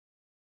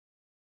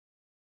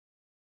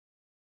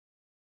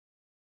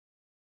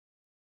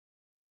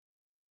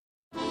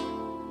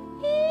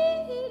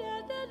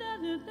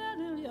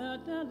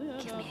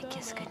Give me a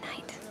kiss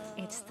goodnight.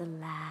 It's the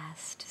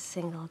last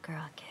single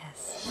girl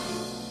kiss.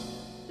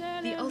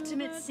 The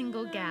ultimate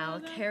single gal,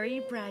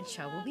 Carrie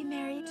Bradshaw, will be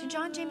married to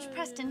John James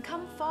Preston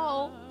come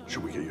fall.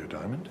 Should we get you a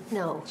diamond?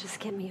 No, just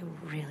get me a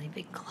really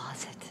big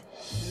closet.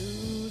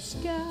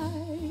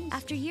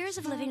 After years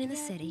of living in the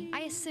city,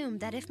 I assumed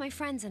that if my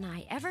friends and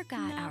I ever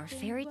got our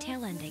fairy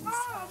tale endings,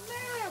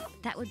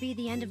 that would be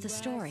the end of the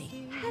story.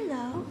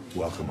 Hello.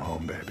 Welcome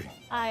home, baby.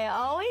 I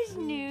always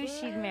knew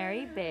she'd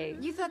marry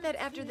big. You thought that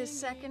after the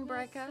second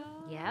breakup?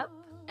 Yep.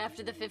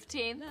 After the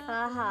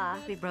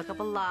 15th? We broke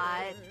up a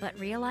lot. But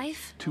real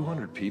life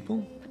 200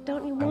 people?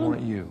 Don't you I want?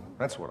 want you.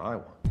 That's what I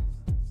want.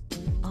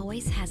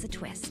 always has a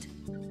twist.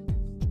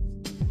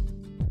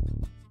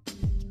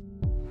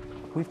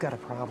 We've got a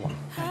problem.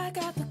 I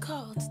got the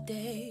call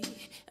today.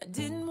 I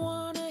didn't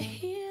want to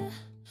hear.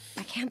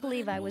 I can't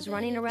believe I was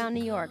running around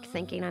New York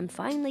thinking I'm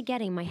finally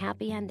getting my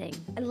happy ending.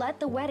 And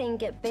let the wedding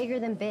get bigger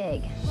than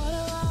big. What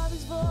are all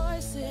these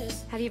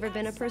voices? Have you ever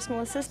been a personal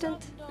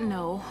assistant?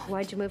 No.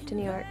 Why'd you move to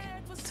New York?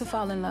 To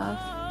fall in love.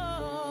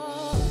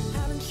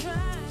 I've been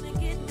trying to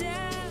get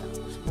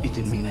down, It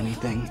didn't mean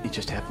anything. It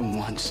just happened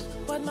once.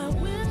 but my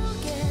will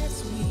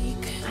gets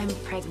weak. I'm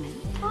pregnant.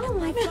 Oh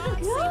my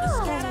Scatter,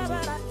 God!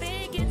 but I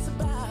think it's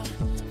about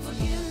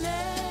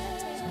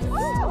forgiveness.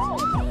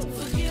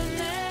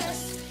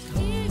 Forgiveness.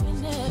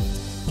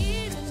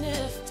 Even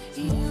if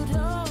you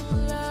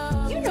don't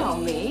love You know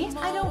me. me.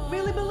 I don't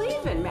really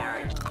believe in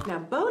marriage. Now,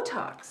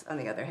 Botox, on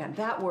the other hand,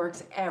 that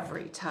works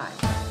every time.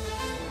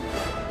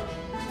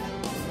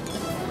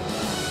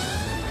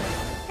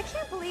 I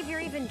can't believe you're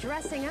even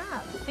dressing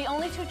up. The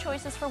only two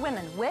choices for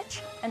women,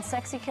 witch and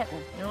sexy kitten.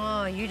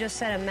 Oh, you just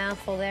said a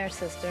mouthful there,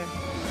 sister.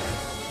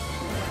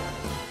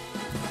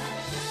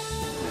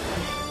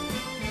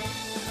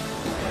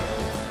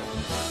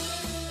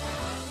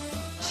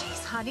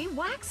 Jeez, honey,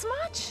 wax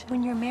much?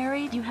 When you're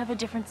married, you have a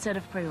different set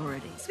of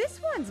priorities. This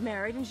one's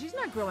married and she's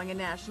not growing a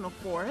national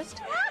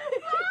forest.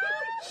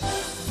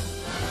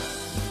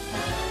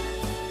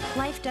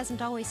 Life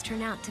doesn't always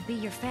turn out to be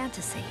your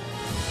fantasy.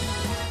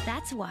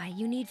 That's why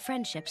you need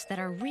friendships that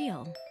are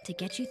real to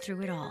get you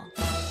through it all.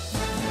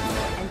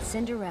 And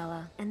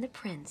Cinderella and the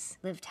prince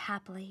lived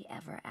happily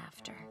ever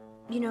after.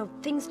 You know,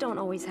 things don't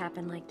always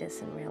happen like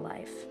this in real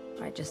life.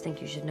 I just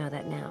think you should know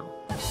that now.